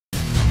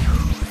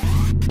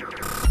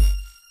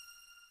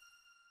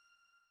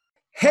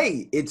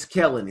Hey, it's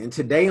Kellen, and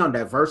today on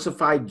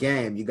Diversified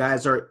Game, you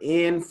guys are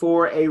in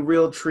for a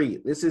real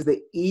treat. This is the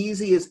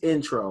easiest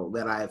intro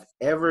that I've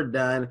ever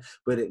done,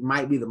 but it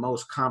might be the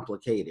most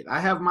complicated. I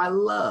have my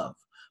love,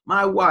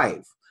 my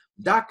wife,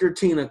 Dr.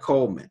 Tina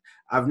Coleman.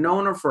 I've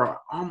known her for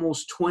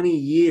almost 20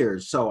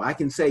 years, so I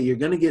can say you're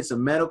going to get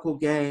some medical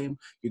game,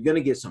 you're going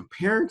to get some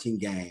parenting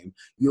game,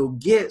 you'll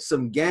get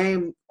some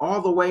game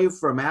all the way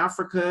from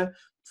Africa,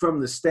 from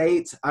the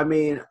States. I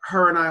mean,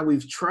 her and I,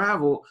 we've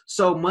traveled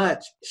so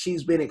much.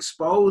 She's been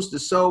exposed to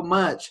so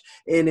much.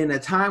 And in a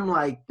time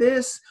like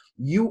this,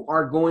 you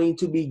are going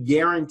to be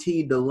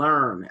guaranteed to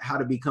learn how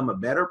to become a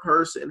better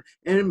person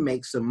and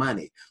make some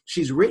money.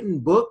 She's written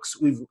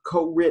books. We've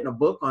co-written a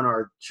book on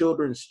our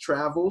children's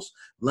travels,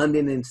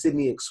 London and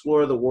Sydney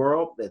Explore the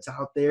World, that's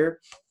out there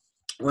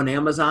on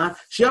Amazon.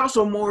 She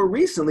also more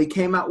recently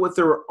came out with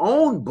her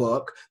own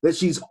book that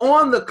she's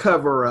on the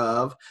cover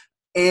of.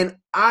 And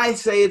I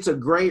say it's a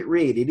great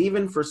read. And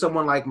even for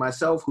someone like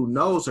myself who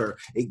knows her,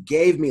 it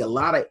gave me a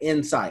lot of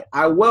insight.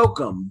 I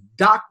welcome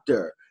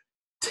Dr.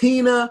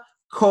 Tina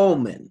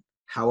Coleman.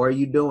 How are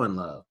you doing,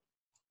 love?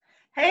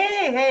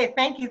 Hey,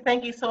 thank you.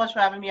 Thank you so much for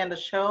having me on the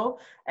show.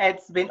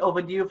 It's been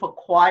overdue for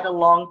quite a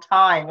long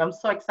time. I'm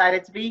so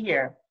excited to be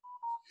here.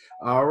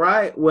 All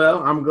right.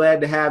 Well, I'm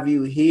glad to have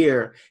you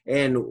here.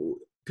 And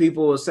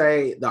people will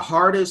say the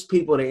hardest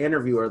people to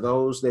interview are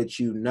those that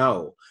you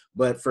know.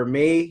 But for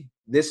me,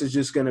 this is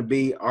just going to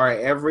be our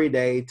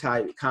everyday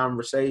type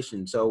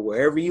conversation. So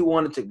wherever you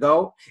want it to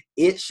go,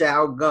 it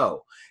shall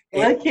go.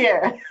 Look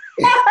here.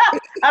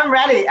 I'm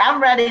ready,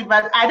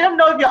 but I don't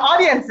know if your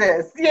audience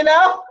is,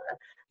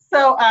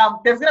 So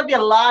there's going to be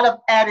a lot of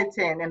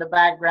editing in the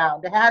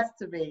background. There has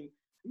to be.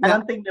 I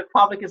don't think the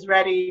public is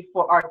ready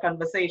for our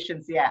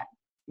conversations yet.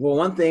 Well,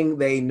 one thing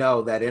they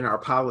know that in our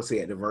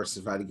policy at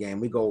Diversified Game,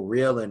 we go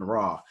real and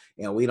raw,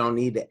 and we don't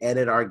need to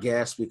edit our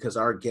guests because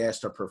our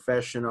guests are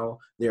professional,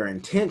 they're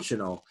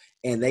intentional,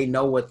 and they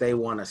know what they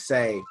want to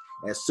say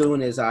as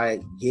soon as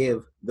I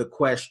give the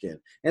question.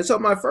 And so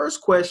my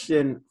first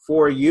question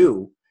for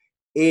you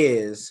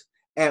is,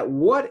 at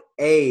what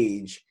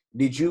age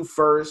did you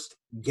first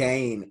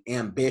gain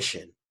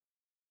ambition?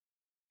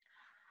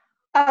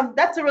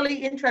 That's a really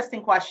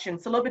interesting question.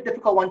 It's a little bit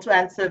difficult one to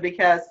answer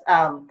because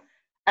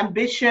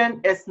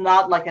ambition is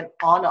not like an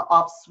on or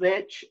off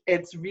switch.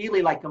 It's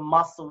really like a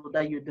muscle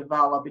that you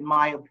develop, in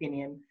my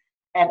opinion.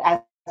 And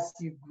as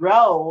you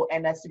grow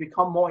and as you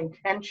become more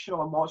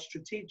intentional and more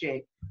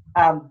strategic,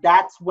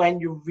 that's when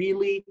you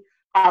really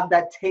have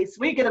that taste.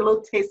 When you get a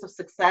little taste of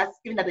success,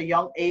 even at a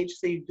young age,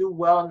 so you do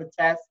well on the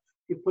test,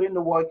 you put in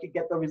the work, you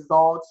get the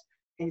results,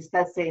 and you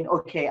start saying,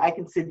 okay, I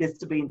consider this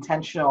to be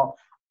intentional.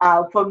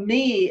 For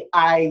me,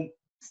 I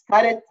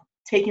started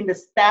taking the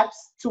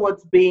steps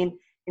towards being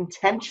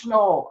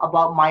intentional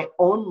about my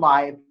own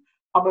life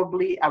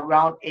probably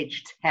around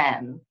age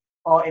 10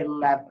 or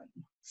 11.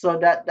 So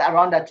that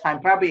around that time,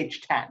 probably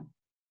age 10.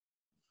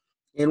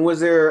 And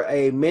was there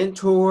a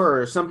mentor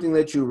or something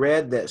that you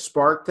read that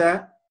sparked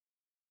that?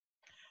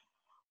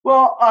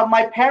 Well,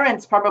 my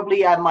parents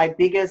probably are my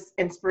biggest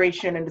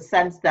inspiration in the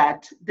sense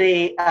that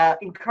they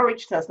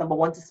encouraged us, number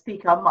one, to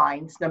speak our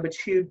minds. Number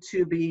two,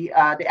 to be,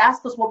 they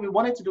asked us what we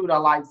wanted to do with our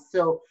lives.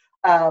 So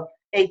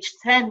age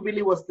 10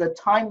 really was the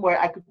time where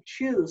I could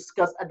choose,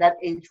 because at that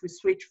age we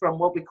switched from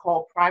what we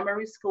call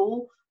primary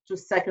school to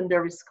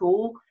secondary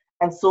school.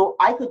 And so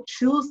I could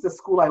choose the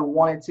school I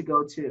wanted to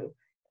go to.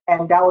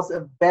 And that was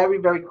a very,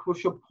 very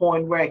crucial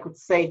point where I could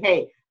say,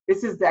 hey,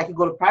 I could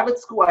go to private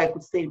school, I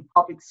could stay in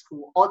public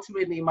school.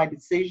 Ultimately, my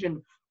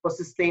decision was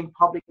to stay in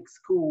public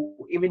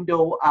school, even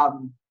though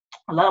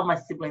a lot of my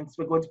siblings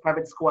were going to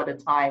private school at the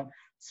time.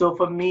 So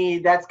for me,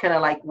 that's kind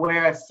of like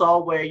where I saw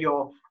where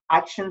your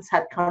actions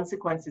had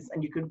consequences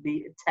and you could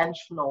be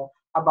intentional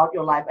about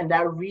your life. And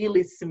that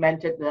really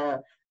cemented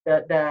the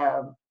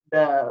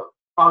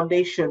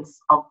foundations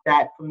of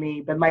that for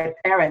me. But my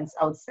parents,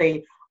 I would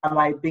say, are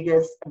my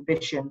biggest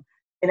ambition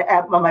and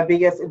my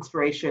biggest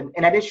inspiration.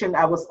 In addition,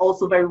 I was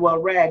also very well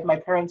read. My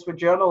parents were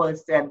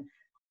journalists, and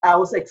I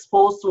was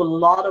exposed to a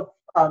lot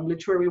of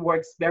literary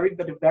works at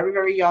a very,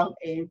 very young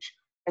age.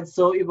 And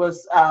so it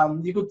was,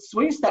 when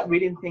you start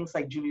reading things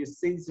like Julius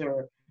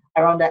Caesar,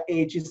 around that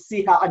age, you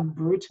see how, and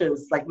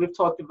Brutus, like we've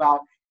talked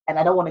about, and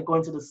I don't want to go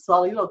into the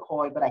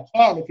soliloquy, but I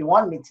can if you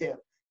want me to,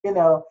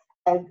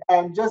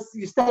 and just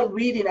you start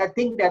reading. I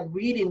think that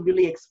reading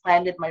really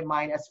expanded my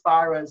mind as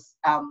far as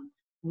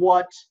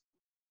what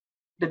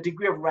the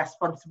degree of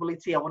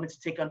responsibility I wanted to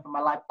take on for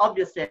my life.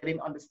 Obviously, I didn't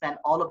understand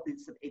all of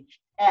this at age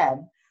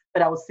 10,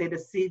 but I would say the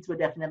seeds were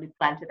definitely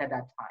planted at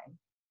that time.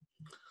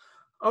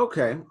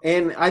 Okay.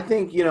 And I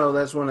think,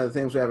 that's one of the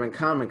things we have in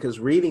common, because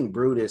reading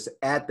Brutus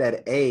at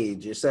that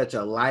age is such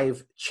a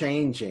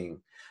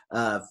life-changing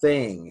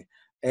thing.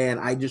 And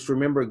I just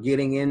remember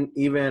getting in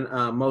even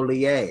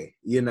Moliere,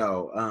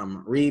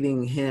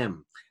 reading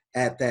him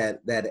at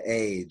that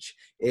age.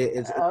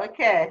 It's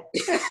okay.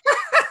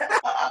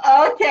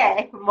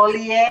 Okay.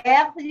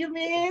 Moliere, you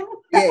mean?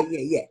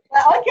 Yeah.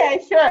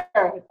 Okay, sure.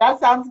 That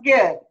sounds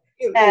good.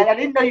 And I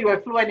didn't know you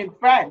were fluent in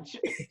French.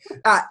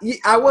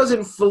 I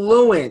wasn't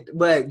fluent,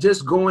 but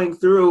just going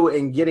through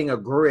and getting a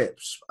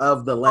grasp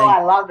of the Oh, language.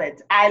 I love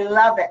it. I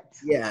love it.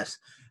 Yes.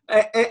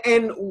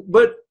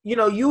 But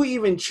you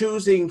even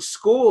choosing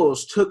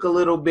schools took a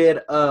little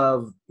bit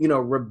of,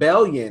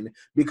 rebellion,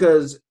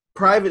 because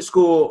private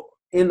school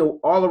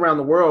all around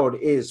the world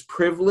is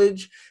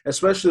privilege,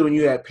 especially when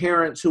you had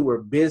parents who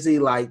were busy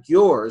like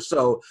yours.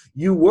 So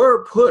you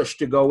were pushed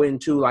to go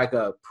into like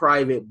a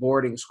private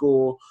boarding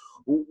school.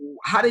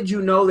 How did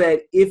you know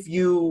that if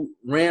you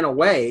ran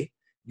away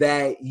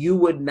that you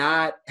would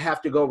not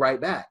have to go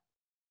right back?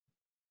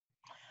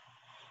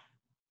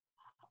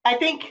 I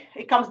think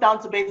it comes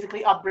down to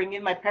basically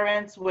upbringing. My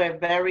parents were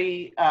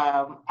very,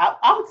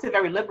 I would say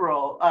very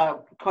liberal,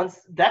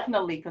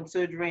 definitely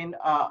considering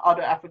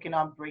other African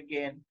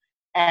upbringing.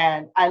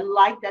 And I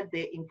like that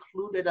they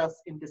included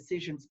us in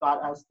decisions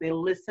about us. They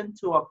listened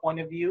to our point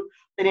of view.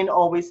 They didn't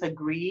always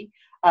agree.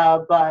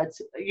 But,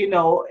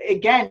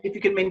 again, if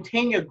you can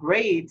maintain your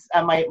grades,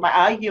 my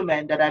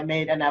argument that I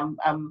made, and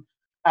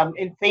I'm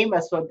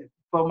infamous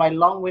for my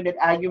long-winded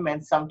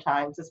arguments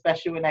sometimes,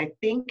 especially when I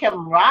think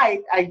I'm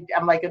right.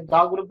 I'm like a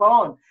dog with a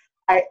bone.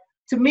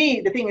 To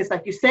me, the thing is,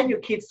 like, you send your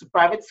kids to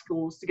private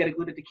schools to get a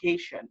good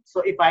education.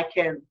 So if I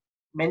can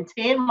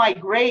maintain my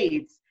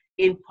grades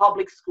in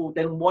public school,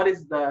 then what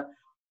is the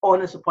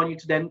onus upon you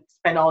to then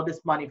spend all this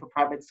money for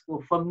private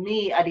school? For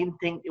me, I didn't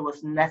think it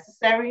was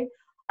necessary.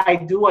 I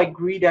do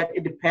agree that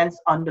it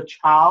depends on the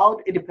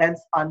child. It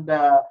depends on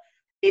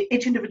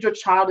each individual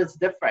child is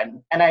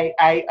different. And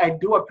I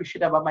do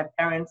appreciate about my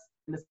parents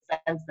in the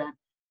sense that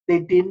they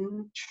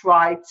didn't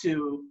try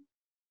to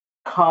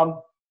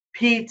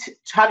compete,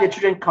 to have their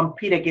children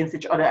compete against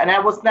each other. And I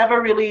was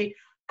never really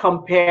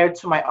compared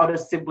to my other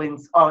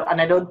siblings,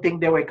 and I don't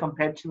think they were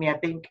compared to me. I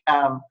think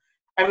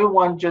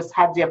everyone just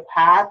had their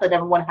path, and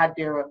everyone had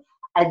their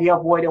idea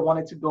of where they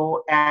wanted to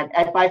go. And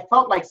if I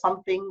felt like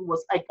something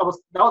was, that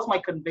was my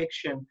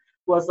conviction,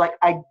 was like,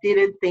 I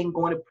didn't think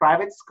going to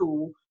private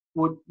school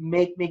would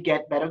make me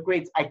get better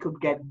grades. I could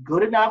get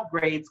good enough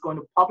grades going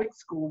to public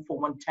school for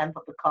 1/10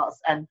 of the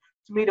cost. And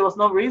to me, there was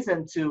no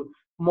reason to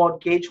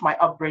mortgage my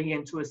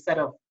upbringing to a set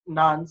of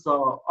nuns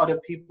or other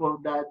people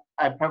that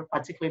I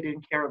particularly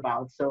didn't care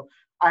about. So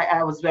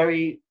I was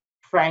very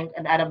frank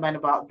and adamant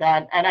about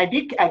that. And I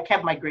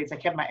kept my grades. I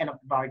kept my end of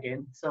the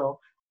bargain. So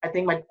I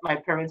think my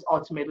parents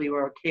ultimately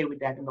were okay with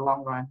that in the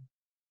long run.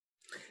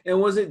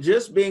 And was it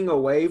just being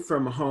away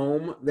from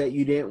home that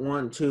you didn't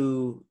want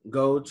to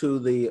go to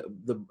the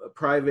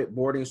private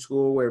boarding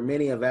school where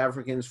many of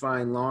Africans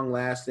find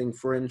long-lasting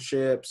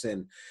friendships,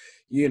 and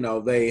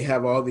they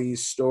have all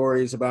these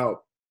stories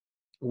about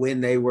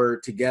when they were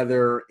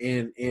together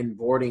in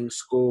boarding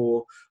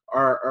school?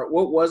 Or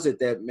what was it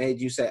that made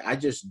you say, I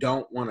just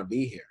don't want to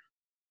be here?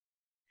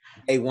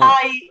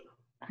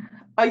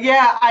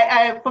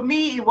 For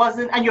me, it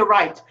wasn't, and you're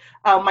right.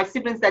 My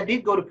siblings that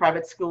did go to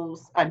private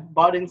schools and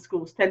boarding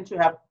schools tend to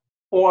have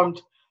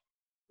formed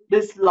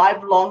this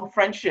lifelong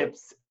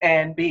friendships.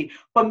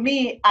 For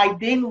me, I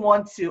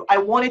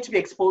wanted to be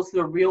exposed to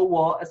the real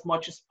world as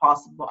much as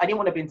possible. I didn't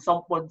want to be in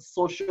someone's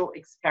social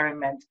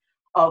experiment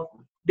of,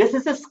 this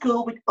is a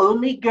school with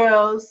only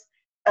girls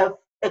of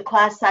a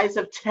class size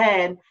of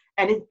 10,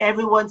 and if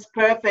everyone's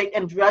perfect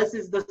and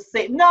dresses the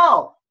same.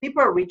 No,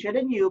 people are richer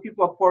than you.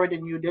 People are poorer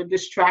than you. There are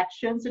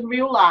distractions in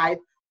real life.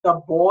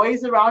 The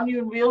boys around you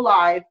in real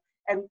life.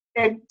 And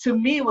to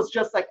me, it was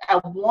just like, I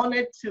didn't want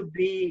to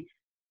be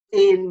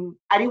in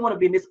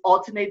this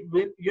alternate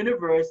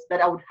universe that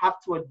I would have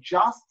to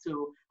adjust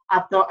to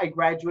after I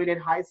graduated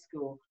high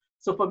school.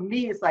 So for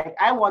me, it's like,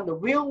 I want the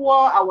real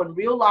world. I want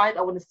real life.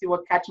 I want to see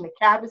what catching a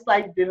cab is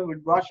like, dealing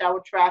with rush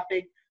hour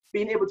traffic,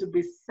 being able to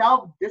be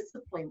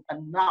self-disciplined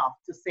enough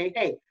to say,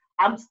 hey,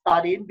 I'm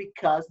studying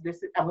because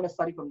I'm going to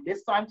study from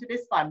this time to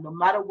this time, no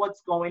matter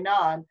what's going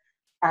on.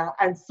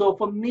 And so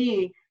for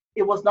me,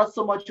 it was not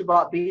so much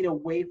about being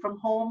away from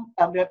home.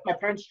 My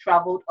parents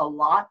traveled a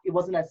lot. It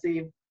wasn't as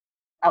if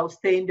I was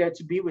staying there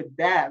to be with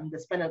them.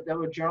 They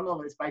were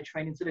journalists by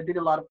training, so they did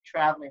a lot of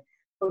traveling.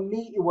 For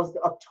me, it was the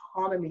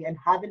autonomy and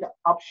having the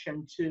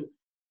option to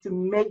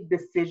make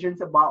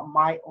decisions about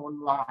my own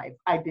life.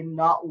 I did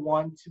not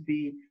want to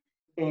be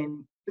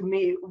in, to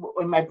me,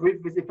 in my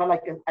brief visit, it felt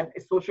like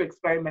a social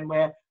experiment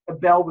where a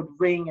bell would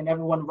ring and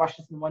everyone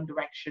rushes in one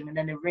direction, and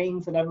then it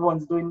rings and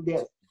everyone's doing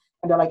this.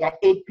 And they're like, at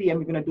 8 p.m.,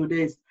 we're going to do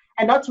this.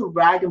 And not to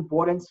rag in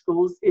boarding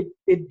schools,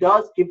 it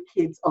does give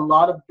kids a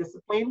lot of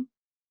discipline,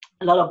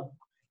 a lot of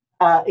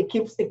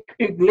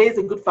it lays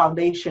a good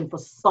foundation for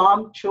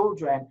some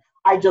children.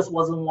 I just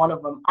wasn't one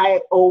of them.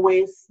 Not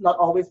always,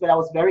 but I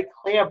was very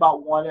clear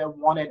about what I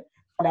wanted,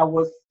 and I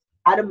was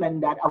adamant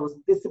that I was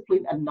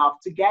disciplined enough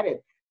to get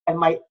it. And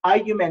my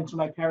argument to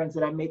my parents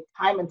that I made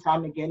time and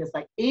time again is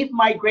like, if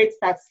my grades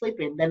start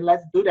slipping, then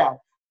let's do that.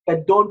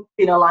 But don't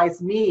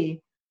penalize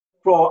me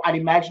for an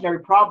imaginary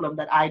problem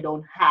that I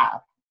don't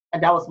have.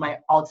 And that was my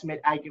ultimate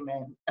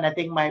argument. And I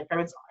think my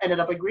parents ended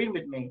up agreeing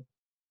with me.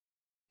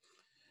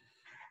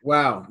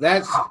 Wow,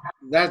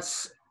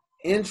 that's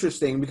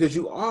interesting, because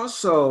you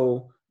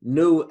also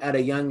knew at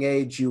a young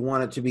age you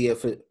wanted to be a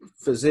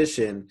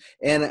physician.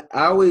 And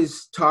I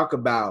always talk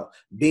about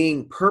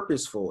being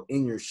purposeful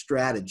in your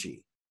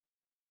strategy.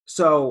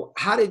 So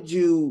how did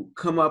you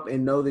come up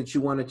and know that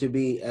you wanted to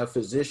be a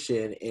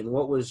physician, and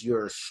what was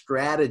your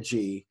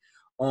strategy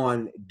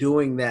on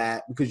doing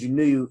that? Because you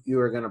knew you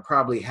were going to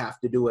probably have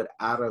to do it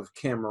out of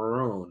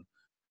Cameroon.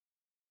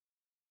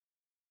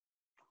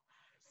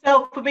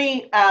 So for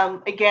me,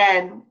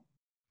 again,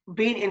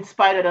 being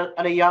inspired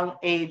at a young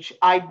age,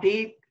 I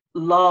did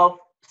love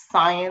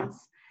science.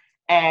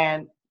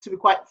 And to be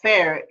quite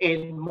fair,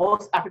 in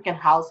most African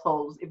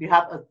households, if you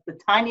have the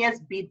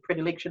tiniest bit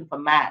predilection for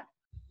math,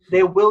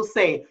 they will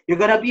say, you're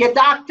going to be a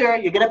doctor,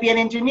 you're going to be an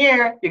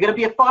engineer, you're going to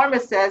be a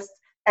pharmacist.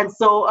 And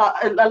so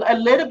a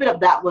little bit of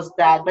that was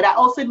that. But I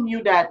also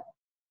knew that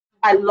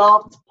I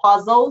loved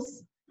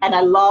puzzles and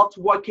I loved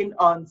working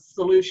on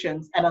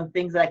solutions and on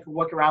things that I could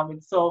work around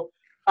with. So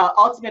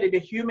ultimately, the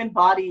human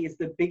body is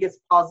the biggest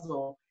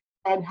puzzle.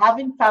 And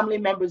having family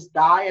members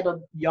die at a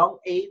young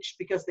age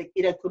because they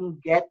either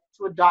couldn't get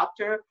to a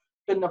doctor,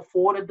 couldn't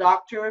afford a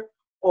doctor,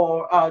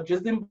 or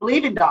just didn't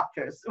believe in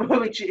doctors,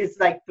 which is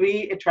like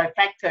a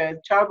trifecta,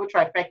 a terrible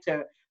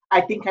trifecta,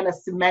 I think kind of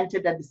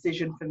cemented that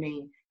decision for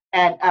me.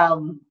 And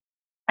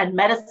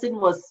medicine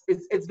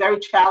it's very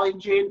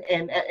challenging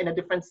in a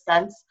different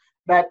sense,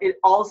 but it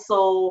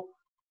also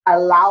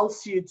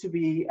allows you to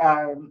be,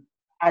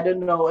 I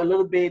don't know, a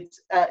little bit,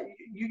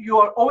 you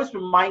are always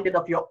reminded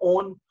of your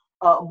own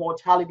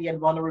mortality and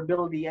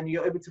vulnerability, and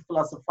you're able to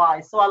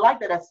philosophize. So I like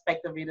that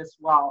aspect of it as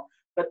well.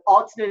 But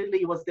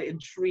ultimately, it was the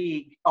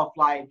intrigue of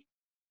like,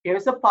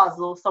 here's a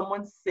puzzle,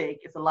 someone's sick,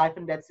 it's a life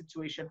and death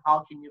situation. How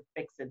can you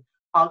fix it?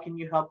 How can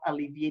you help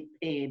alleviate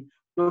pain?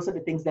 Those are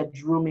the things that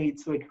drew me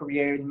to a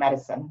career in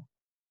medicine.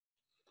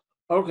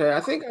 Okay,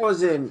 I think I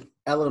was in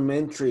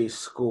elementary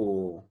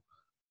school,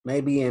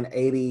 maybe in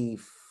 80.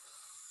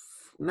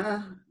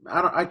 Nah,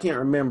 I can't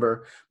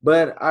remember,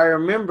 but I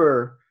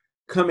remember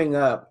coming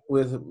up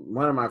with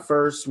one of my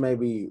first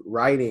maybe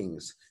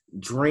writings,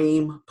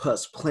 dream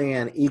plus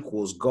plan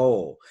equals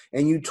goal.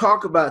 And you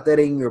talk about that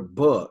in your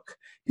book.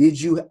 Did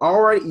you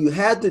you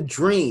had the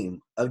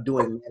dream of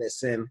doing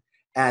medicine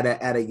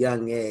at a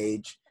young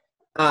age?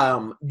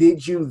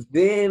 Did you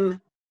then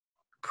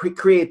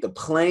create the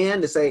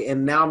plan to say,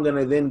 and now I'm going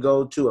to then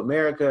go to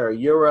America or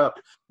Europe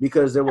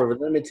because there were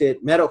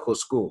limited medical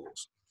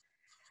schools?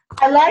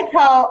 I like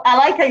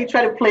how you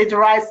try to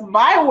plagiarize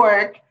my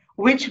work,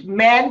 which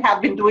men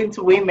have been doing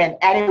to women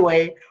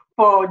anyway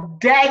for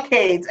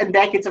decades and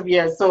decades of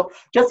years. So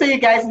just so you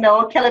guys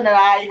know, Kellen and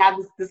I have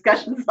these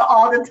discussions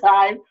all the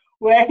time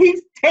where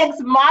he takes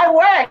my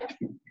work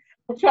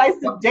and tries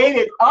to date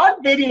it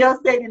on video,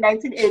 saying in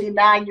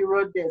 1989 you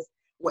wrote this.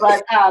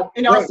 But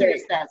in all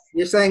seriousness,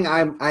 you're saying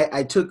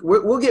I took.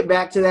 We'll get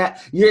back to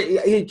that.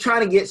 You're trying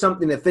to get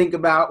something to think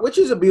about, which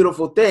is a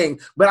beautiful thing.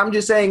 But I'm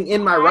just saying,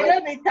 in my I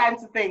don't need time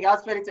to think. I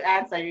was ready to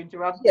answer. You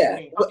interrupted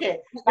me. Okay,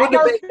 we'll like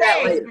I was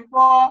saying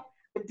before,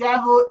 the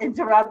devil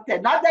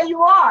interrupted. Not that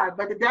you are,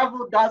 but the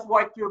devil does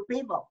work through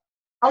people.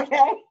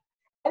 Okay.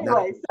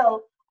 Anyway,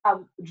 so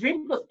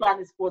dream plus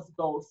plan is supposed to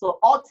go. So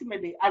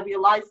ultimately, I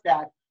realized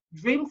that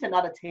dreams are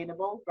not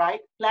attainable, right?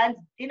 Plans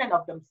in and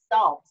of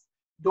themselves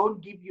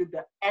don't give you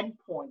the end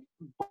point.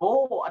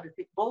 Goals are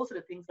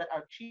the things that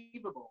are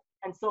achievable.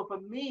 And so for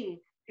me,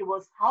 it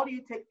was, how do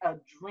you take a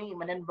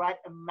dream and then write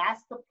a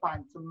master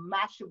plan to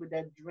match it with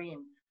that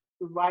dream,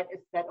 to write a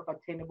set of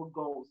attainable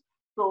goals?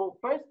 So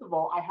first of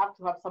all, I have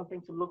to have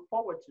something to look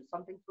forward to,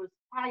 something to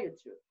aspire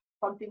to,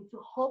 something to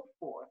hope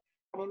for.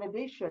 And in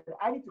addition,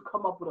 I need to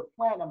come up with a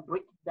plan and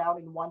break it down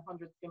in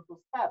 100 simple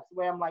steps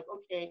where I'm like,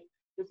 okay,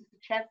 this is a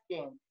chess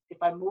game. If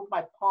I move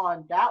my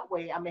pawn that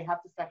way, I may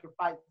have to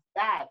sacrifice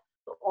that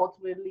to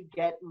ultimately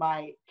get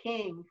my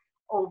king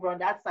over on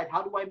that side.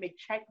 How do I make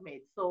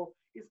checkmate? So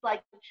it's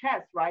like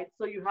chess, right?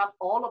 So you have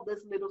all of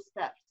these little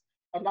steps.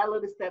 And that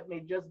little step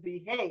may just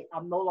be, hey,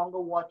 I'm no longer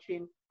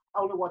I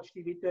only watch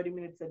TV 30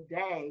 minutes a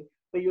day.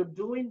 But you're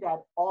doing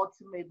that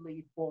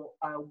ultimately for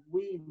a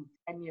win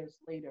 10 years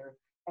later.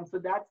 And so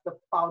that's the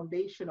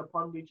foundation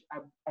upon which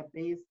I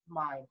based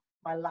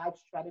my life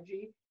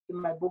strategy.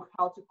 In my book,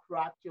 How to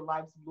Craft Your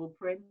Life's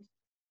Blueprint,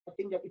 I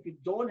think that if you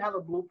don't have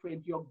a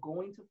blueprint, you're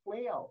going to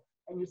fail.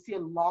 And you see a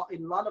lot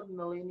of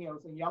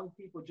millennials and young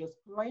people just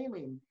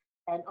flailing.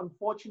 And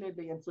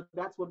unfortunately, and so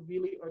that's what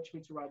really urged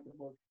me to write the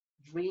book.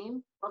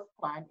 Dream plus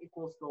plan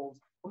equals goals.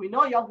 And we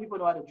know young people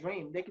know how to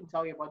dream. They can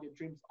tell you about their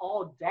dreams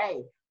all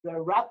day.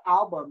 Their rap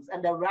albums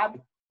and their rap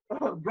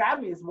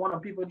Grammys won on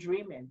people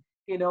dreaming,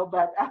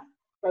 but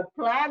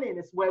planning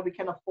is where we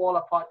kind of fall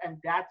apart. And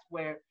that's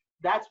where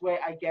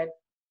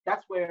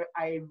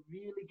I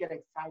really get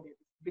excited,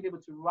 being able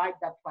to write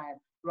that plan,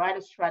 write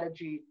a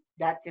strategy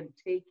that can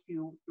take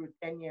you through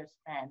 10 years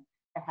span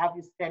and have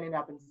you standing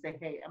up and say,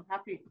 hey, I'm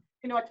happy.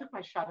 I took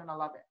my shot and I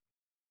love it.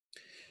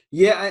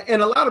 Yeah,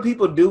 and a lot of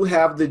people do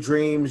have the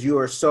dreams. You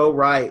are so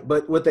right.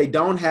 But what they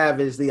don't have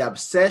is the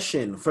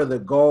obsession for the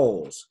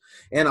goals.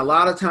 And a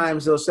lot of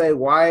times they'll say,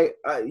 why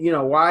are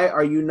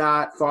you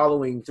not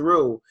following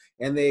through?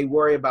 And they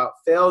worry about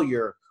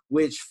failure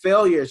which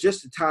failure is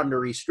just a time to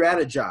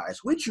re-strategize,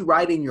 which you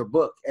write in your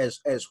book as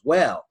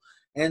well.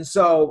 And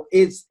so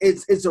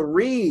it's a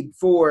read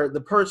for the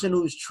person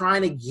who's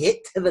trying to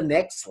get to the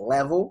next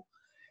level.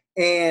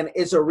 And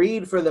it's a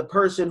read for the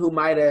person who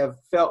might have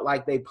felt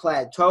like they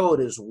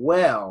plateaued as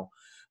well.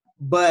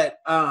 But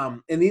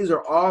and these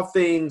are all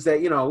things that,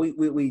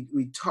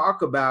 we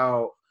talk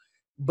about.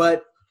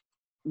 But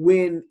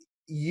when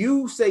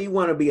you say you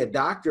want to be a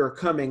doctor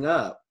coming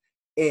up,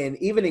 and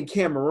even in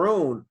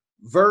Cameroon,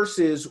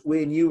 versus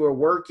when you were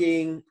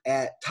working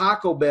at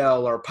Taco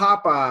Bell or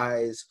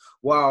Popeyes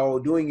while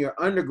doing your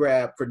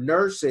undergrad for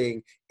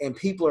nursing, and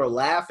people are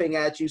laughing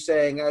at you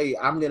saying, hey,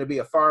 I'm going to be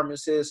a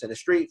pharmacist and a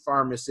street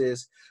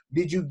pharmacist.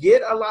 Did you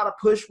get a lot of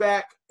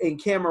pushback in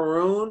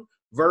Cameroon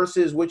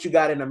versus what you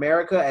got in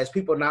America, as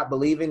people not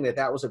believing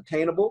that was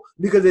obtainable?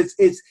 Because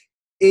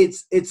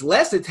it's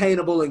less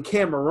attainable in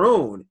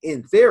Cameroon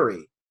in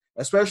theory,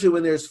 especially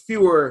when there's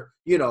fewer,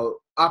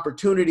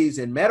 opportunities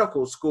in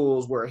medical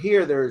schools, where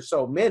here there's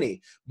so many.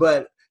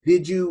 But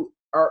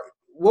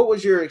what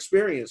was your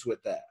experience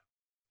with that?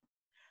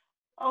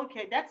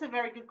 Okay, that's a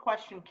very good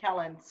question,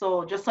 Kellen.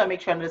 So just so I make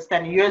sure I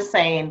understand, you're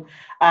saying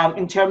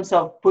in terms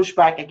of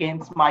pushback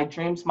against my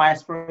dreams, my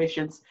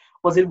aspirations,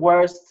 was it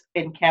worse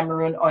in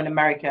Cameroon or in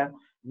America?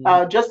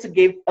 Just to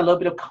give a little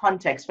bit of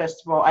context,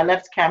 first of all, I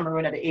left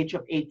Cameroon at the age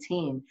of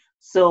 18.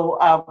 So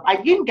I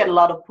didn't get a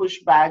lot of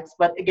pushbacks,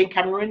 but again,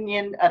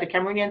 the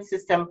Cameroonian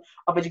system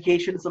of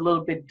education is a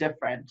little bit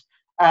different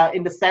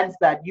in the sense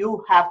that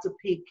you have to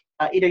pick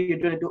either you're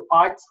going to do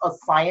arts or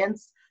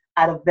science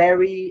at a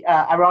very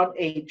around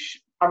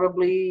age,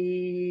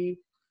 probably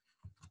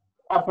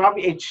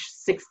age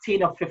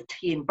 16 or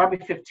 15,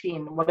 probably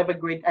 15, whatever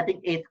grade, I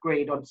think 8th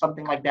grade or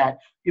something like that.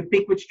 You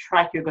pick which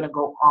track you're going to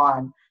go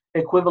on. The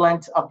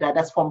equivalent of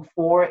that's Form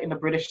 4 in the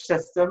British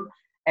system.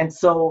 And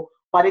so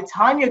by the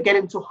time you get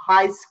into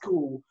high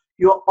school,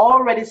 you're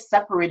already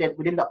separated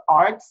within the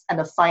arts and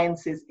the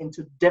sciences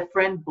into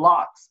different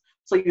blocks.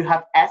 So you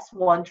have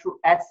S1 through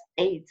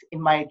S8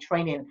 in my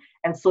training.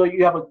 And so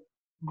you have a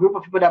group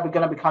of people that are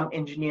going to become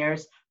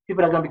engineers,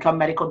 people that are going to become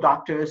medical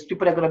doctors,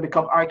 people that are going to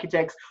become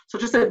architects. So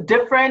just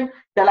they're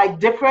like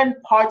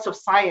different parts of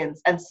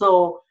science. And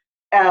so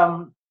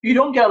you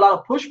don't get a lot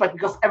of pushback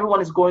because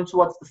everyone is going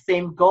towards the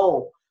same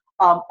goal.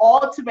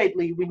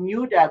 Ultimately, we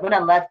knew that when I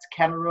left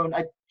Cameroon,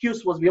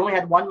 we only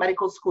had one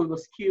medical school, it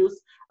was QS,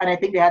 and I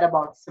think they had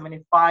about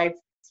 75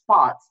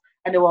 spots,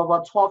 and there were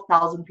about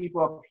 12,000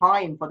 people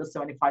applying for the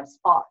 75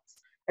 spots.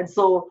 And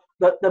so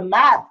the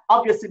math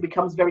obviously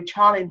becomes very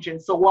challenging.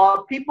 So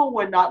while people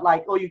were not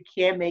like, oh, you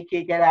can't make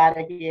it, get out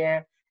of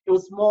here, it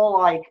was more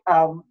like,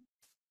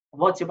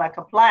 what's your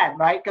backup plan,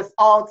 right? Because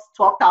all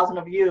 12,000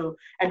 of you,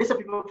 and these are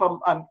people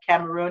from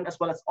Cameroon as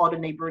well as other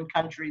neighboring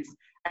countries,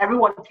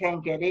 everyone can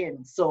get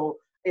in. So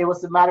it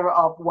was a matter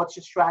of what's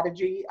your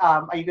strategy?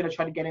 Are you going to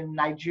try to get in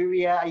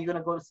Nigeria? Are you going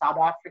to go to South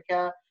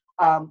Africa?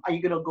 Are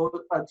you going to go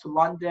to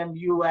London,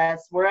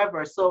 US,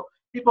 wherever? So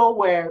people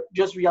were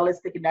just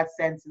realistic in that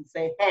sense and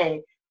say,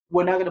 hey,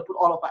 we're not going to put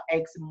all of our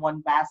eggs in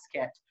one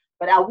basket.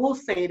 But I will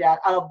say that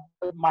out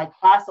of my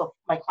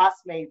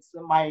classmates,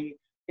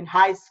 in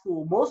high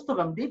school, most of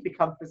them did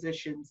become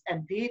physicians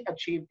and did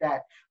achieve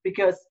that,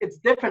 because it's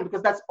different,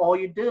 because that's all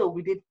you do.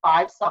 We did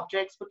 5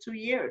 subjects for 2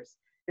 years.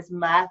 It's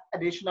math,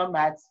 additional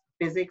maths,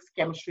 physics,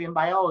 chemistry, and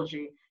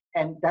biology.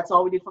 And that's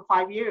all we did for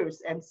 5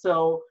 years. And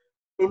so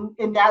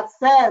in that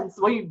sense,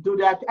 when you do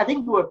that, I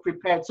think we were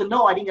prepared. So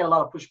no, I didn't get a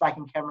lot of pushback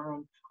in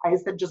Cameroon. I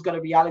instead just got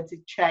a reality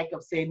check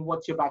of saying,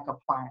 what's your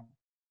backup plan?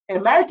 In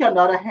America, on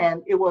the other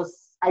hand,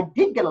 I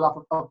did get a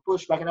lot of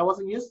pushback, and I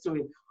wasn't used to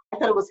it. I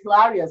thought it was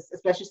hilarious,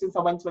 especially since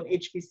I went to an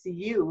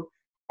HBCU,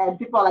 and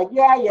people are like,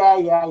 yeah.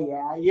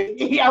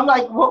 I'm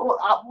like,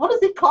 what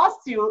does it cost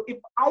you if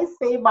I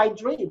say my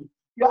dream?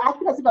 You're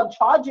acting as if I'm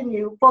charging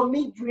you for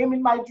me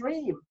dreaming my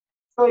dream.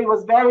 So it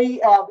was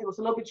it was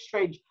a little bit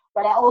strange.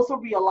 But I also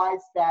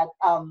realized that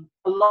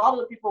a lot of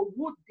the people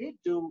who did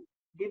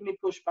give me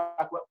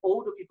pushback were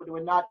older people. They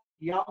were not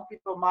young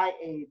people my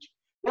age.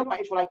 Young my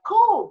age were like,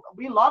 cool,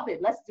 we love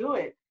it, let's do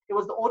it. It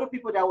was the older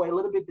people that were a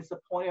little bit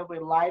disappointed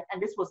with life.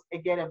 And this was,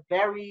 again, a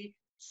very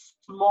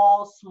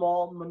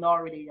small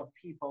minority of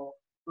people.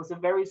 It was a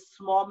very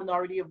small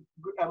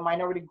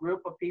minority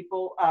group of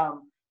people.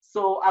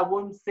 So I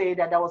wouldn't say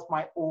that was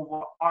my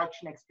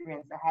overarching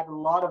experience. I had a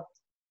lot of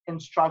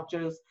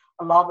instructors,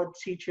 a lot of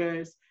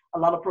teachers, a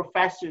lot of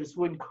professors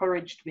who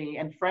encouraged me,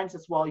 and friends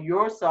as well,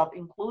 yourself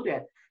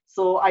included.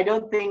 So I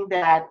don't think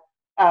that,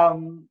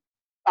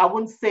 I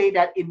wouldn't say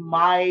that in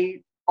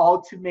my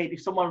ultimate,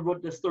 if someone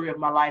wrote the story of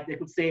my life, they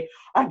could say,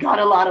 I got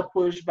a lot of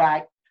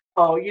pushback.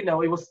 Oh,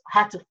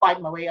 had to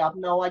fight my way up.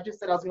 No, I just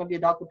said I was going to be a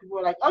doctor. People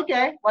were like,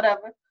 okay,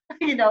 whatever.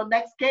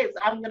 Next case,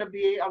 I'm going to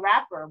be a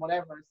rapper or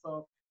whatever.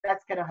 So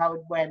that's kind of how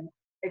it went,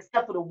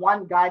 except for the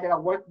one guy that I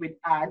worked with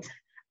at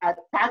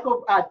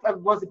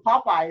was it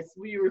Popeyes,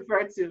 we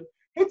referred to.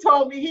 He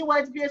told me he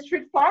wanted to be a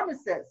street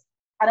pharmacist.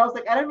 And I was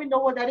like, I don't even know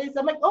what that is.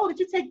 I'm like, oh, did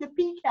you take the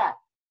PCAT?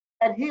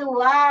 And he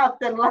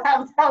laughed and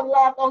laughed and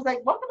laughed. I was like,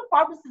 what kind of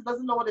pharmacist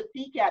doesn't know what a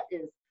PCAT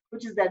is?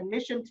 which is the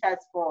admission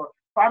test for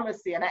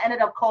pharmacy. And I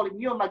ended up calling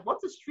you. I'm like,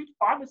 what's a street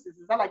pharmacist?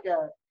 Is that like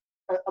a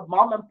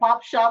mom and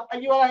pop shop?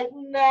 And you were like,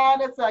 nah,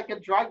 that's like a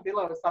drug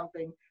dealer or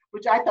something,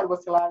 which I thought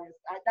was hilarious.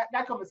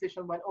 That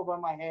conversation went over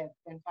my head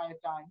the entire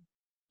time.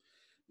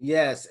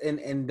 Yes,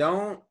 and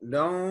don't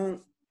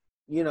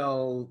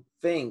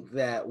think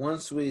that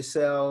once we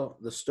sell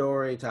the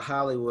story to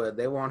Hollywood,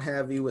 they won't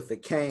have you with the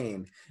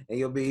cane,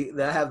 and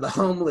they'll have the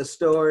homeless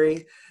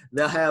story,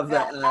 they'll have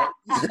the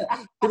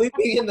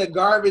sleeping in the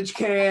garbage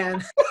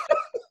can.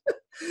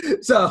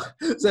 so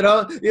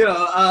don't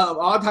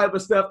all type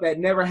of stuff that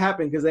never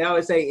happened, because they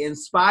always say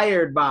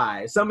inspired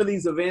by. Some of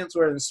these events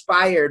were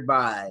inspired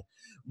by,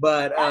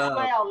 but that's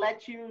why I'll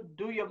let you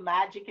do your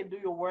magic and do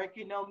your work.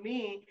 You know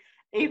me.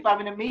 If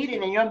I'm in a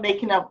meeting and you're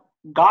making up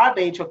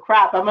garbage or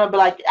crap, I'm gonna be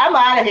like, I'm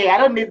out of here. I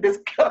don't need this.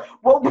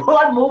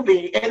 What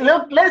movie? And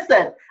look,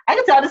 listen, I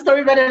can tell the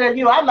story better than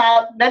you. I'm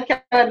out. That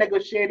kind of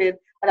negotiated,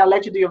 and I'll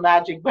let you do your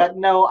magic. But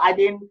no, I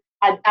didn't.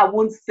 I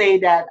wouldn't say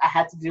that I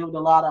had to deal with a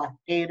lot of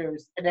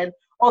haters. And then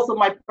also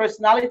my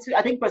personality.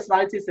 I think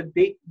personality is a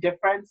big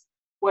difference.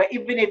 Where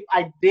even if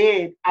I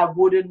did, I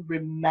wouldn't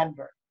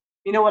remember.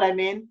 You know what I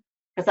mean?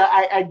 Because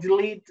I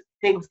delete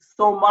things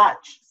so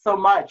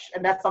much,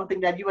 and that's something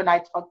that you and I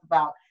talked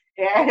about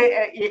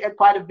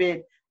quite a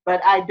bit.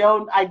 But I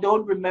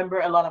don't remember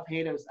a lot of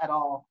haters at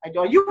all. I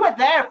don't. You were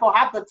there for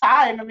half the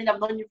time. I mean, I've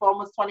known you for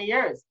almost 20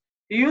 years.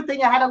 Do you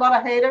think I had a lot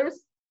of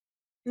haters?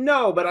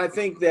 No, but I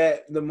think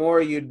that the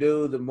more you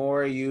do, the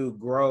more you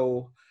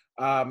grow.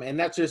 And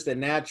that's just a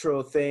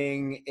natural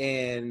thing.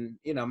 And,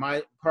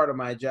 my part of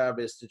my job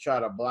is to try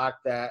to block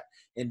that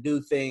and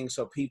do things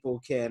so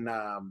people can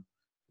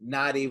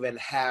not even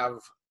have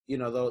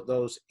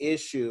those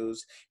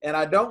issues. And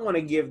I don't want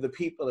to give the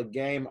people a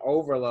game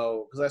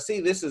overload, because I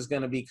see this is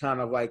going to be kind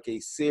of like a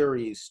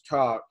series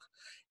talk,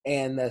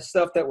 and the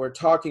stuff that we're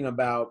talking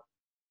about,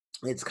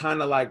 it's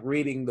kind of like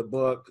reading the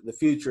book The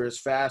Future is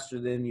Faster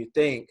Than You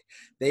Think.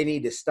 They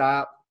need to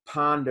stop,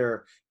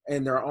 ponder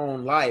in their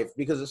own life,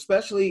 because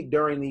especially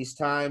during these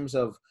times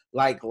of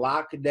like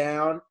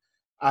lockdown,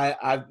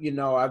 I've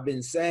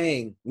been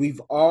saying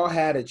we've all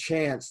had a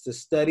chance to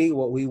study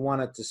what we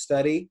wanted to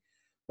study.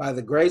 By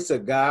the grace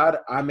of God,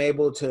 I'm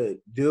able to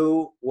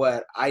do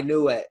what I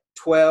knew at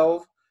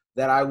 12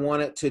 that I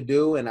wanted to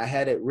do, and I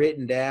had it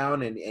written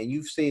down, and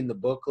you've seen the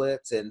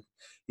booklets, and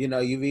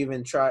you've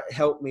even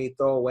helped me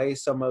throw away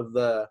some of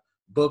the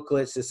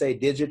booklets to say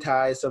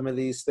digitize some of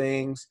these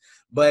things,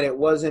 but it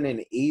wasn't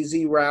an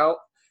easy route,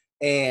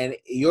 and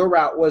your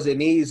route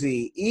wasn't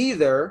easy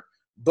either.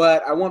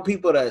 But I want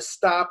people to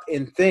stop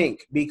and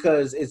think,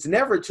 because it's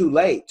never too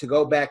late to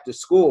go back to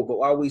school. But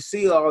while we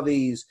see all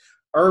these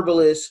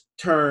herbalists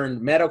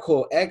turned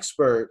medical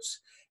experts,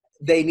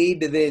 they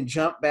need to then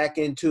jump back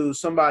into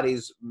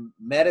somebody's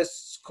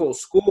medical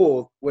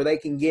school where they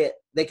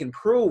can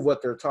prove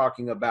what they're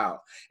talking about.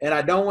 And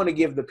I don't want to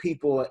give the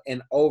people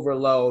an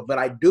overload, but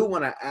I do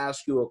want to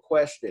ask you a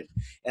question,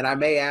 and I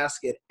may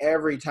ask it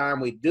every time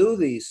we do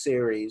these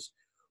series.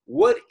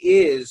 What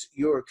is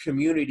your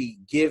community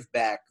give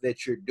back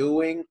that you're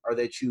doing or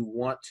that you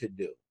want to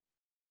do?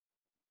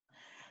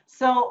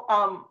 So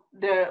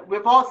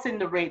we've all seen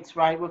the rates,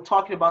 right? We're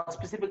talking about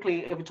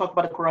specifically if we talk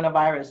about the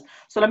coronavirus.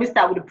 So let me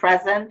start with the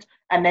present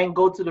and then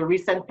go to the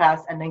recent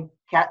past and then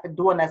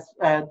do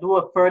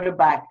a further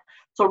back.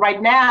 So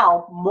right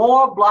now,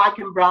 more Black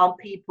and brown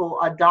people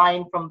are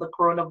dying from the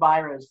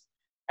coronavirus,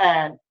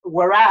 and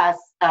whereas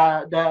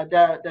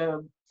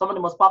some of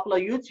the most popular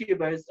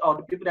YouTubers or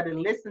the people that they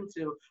listen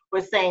to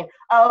were saying,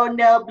 "Oh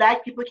no,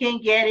 Black people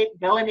can't get it.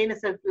 Melanin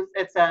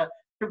it's a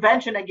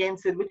prevention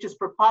against it," which is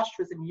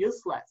preposterous and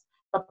useless.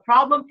 The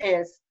problem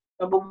is,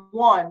 number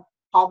one,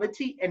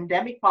 poverty,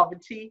 endemic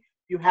poverty.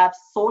 You have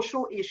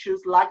social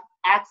issues like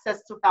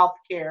access to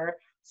healthcare.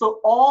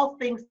 So all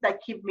things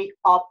that keep me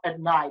up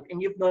at night.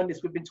 And you've known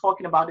this. We've been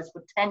talking about this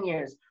for 10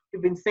 years.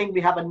 We've been saying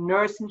we have a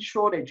nursing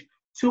shortage,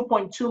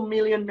 2.2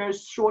 million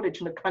nurse shortage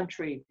in the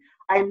country.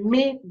 I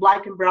meet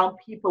Black and brown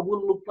people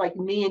who look like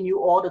me and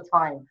you all the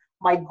time.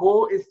 My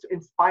goal is to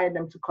inspire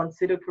them to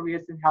consider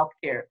careers in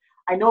healthcare.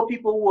 I know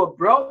people who are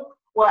broke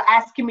who are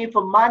asking me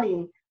for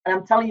money, and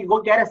I'm telling you,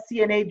 go get a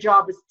CNA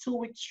job. It's 2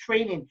 weeks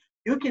training.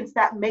 You can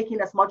start making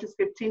as much as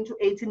 $15 to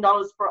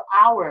 $18 per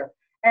hour.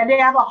 And they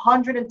have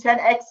 110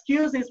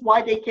 excuses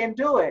why they can't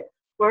do it.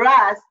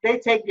 Whereas they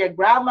take their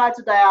grandma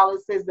to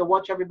dialysis, they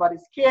watch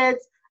everybody's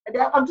kids. And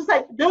I'm just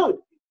like, dude,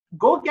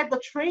 go get the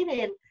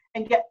training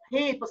and get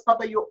paid for stuff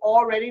that you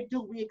already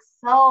do. We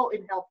excel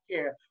in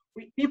healthcare.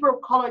 People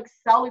of color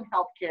excel in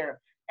healthcare.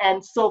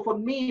 And so for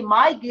me,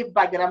 my give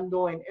back that I'm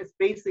doing is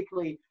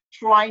basically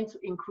trying to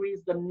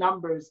increase the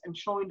numbers and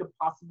showing the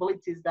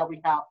possibilities that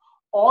we have.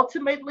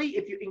 Ultimately,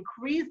 if you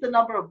increase the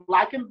number of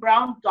Black and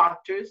brown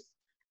doctors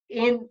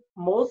in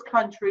most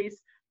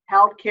countries,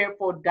 healthcare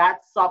for that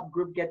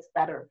subgroup gets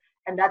better.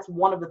 And that's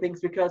one of the things,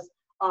 because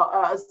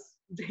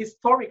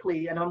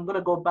historically, and I'm going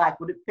to go back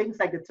with things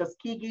like the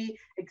Tuskegee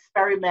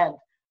experiment,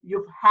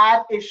 you've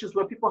had issues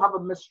where people have a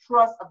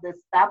mistrust of the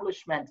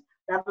establishment,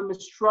 they have a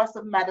mistrust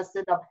of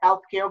medicine, of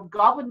healthcare, of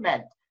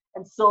government.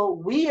 And so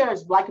we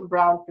as Black and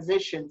brown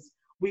physicians,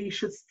 we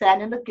should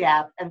stand in the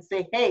gap and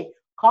say, hey,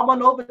 come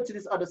on over to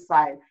this other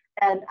side.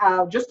 And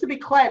just to be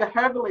clear, the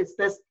herbalists,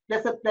 there's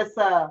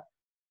a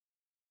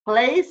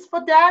place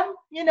for them.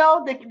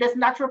 There's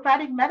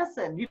naturopathic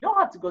medicine. You don't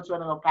have to go to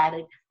an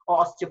allopathic or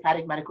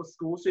osteopathic medical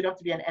school, so you don't have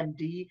to be an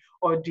MD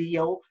or a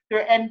DO.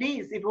 There are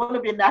NDs. If you want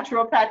to be a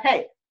naturopath,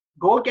 hey,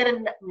 go get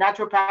a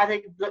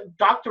naturopathic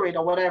doctorate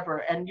or whatever,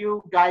 and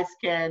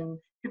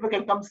people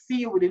can come see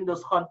you within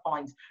those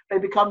confines. But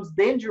it becomes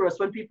dangerous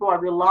when people are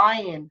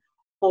relying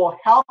for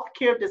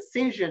healthcare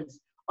decisions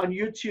on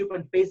YouTube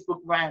and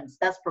Facebook brands.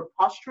 That's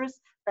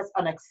preposterous. That's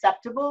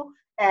unacceptable.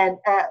 And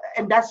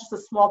that's just a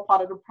small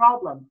part of the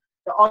problem.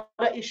 The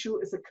other issue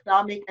is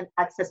economic and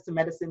access to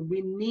medicine.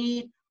 We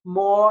need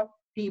more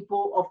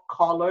people of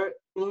color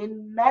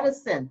in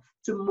medicine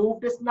to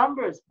move these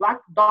numbers.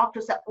 Black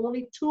doctors are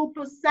only 2%.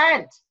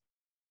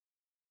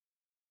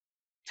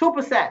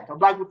 2% of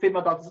Black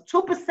female doctors,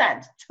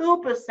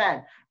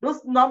 2%.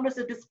 Those numbers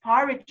are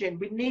disparaging.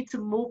 We need to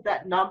move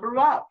that number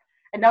up.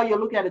 And now you're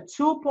looking at a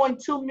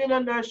 2.2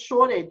 million nurse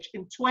shortage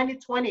in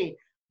 2020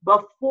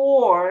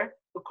 before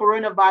the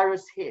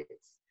coronavirus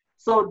hits.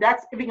 So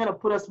that's even going to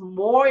put us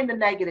more in the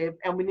negative,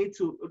 and we need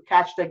to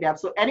catch the gap.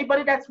 So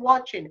anybody that's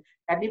watching,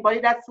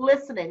 anybody that's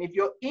listening, if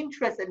you're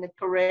interested in the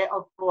career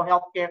for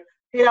healthcare,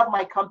 hit up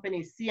my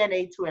company,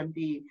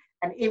 CNA2MD.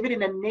 And even in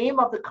the name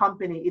of the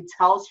company, it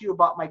tells you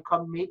about my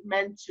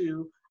commitment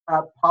to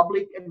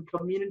public and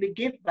community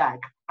give back.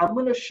 I'm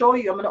going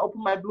to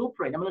open my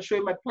blueprint. I'm going to show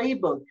you my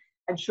playbook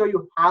and show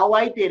you how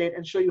I did it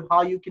and show you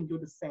how you can do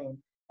the same.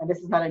 And this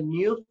is not a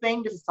new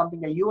thing. This is something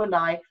that you and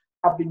I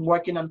have been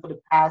working on for the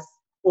past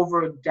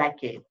over a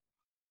decade.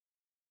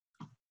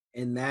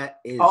 And that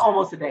is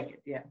almost a decade,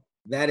 yeah.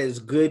 That is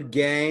good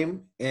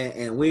game.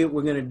 And we're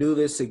going to do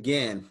this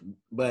again.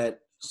 But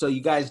so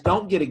you guys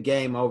don't get a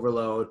game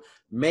overload,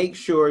 make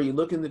sure you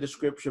look in the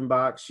description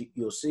box.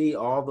 You'll see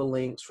all the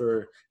links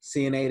for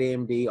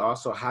CNA2MD,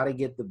 also how to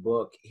get the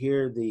book,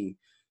 hear the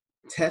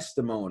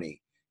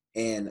testimony,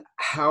 and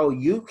how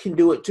you can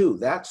do it too.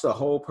 That's the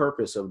whole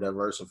purpose of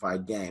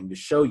Diversified Game, to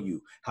show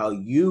you how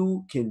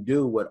you can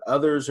do what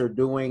others are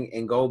doing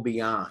and go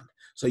beyond.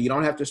 So you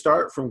don't have to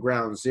start from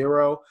ground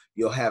zero.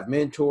 You'll have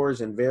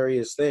mentors and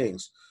various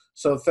things.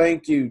 So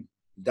thank you,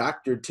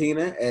 Dr.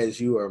 Tina, as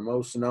you are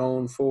most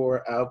known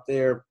for out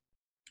there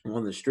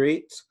on the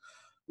streets.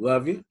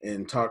 Love you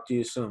and talk to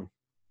you soon.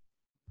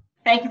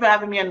 Thank you for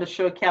having me on the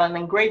show, Kellen,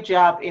 and great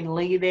job in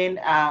leading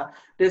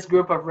this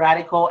group of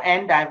radical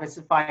and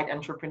diversified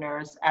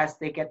entrepreneurs as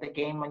they get the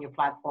game on your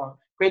platform.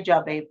 Great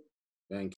job, babe. Thank you.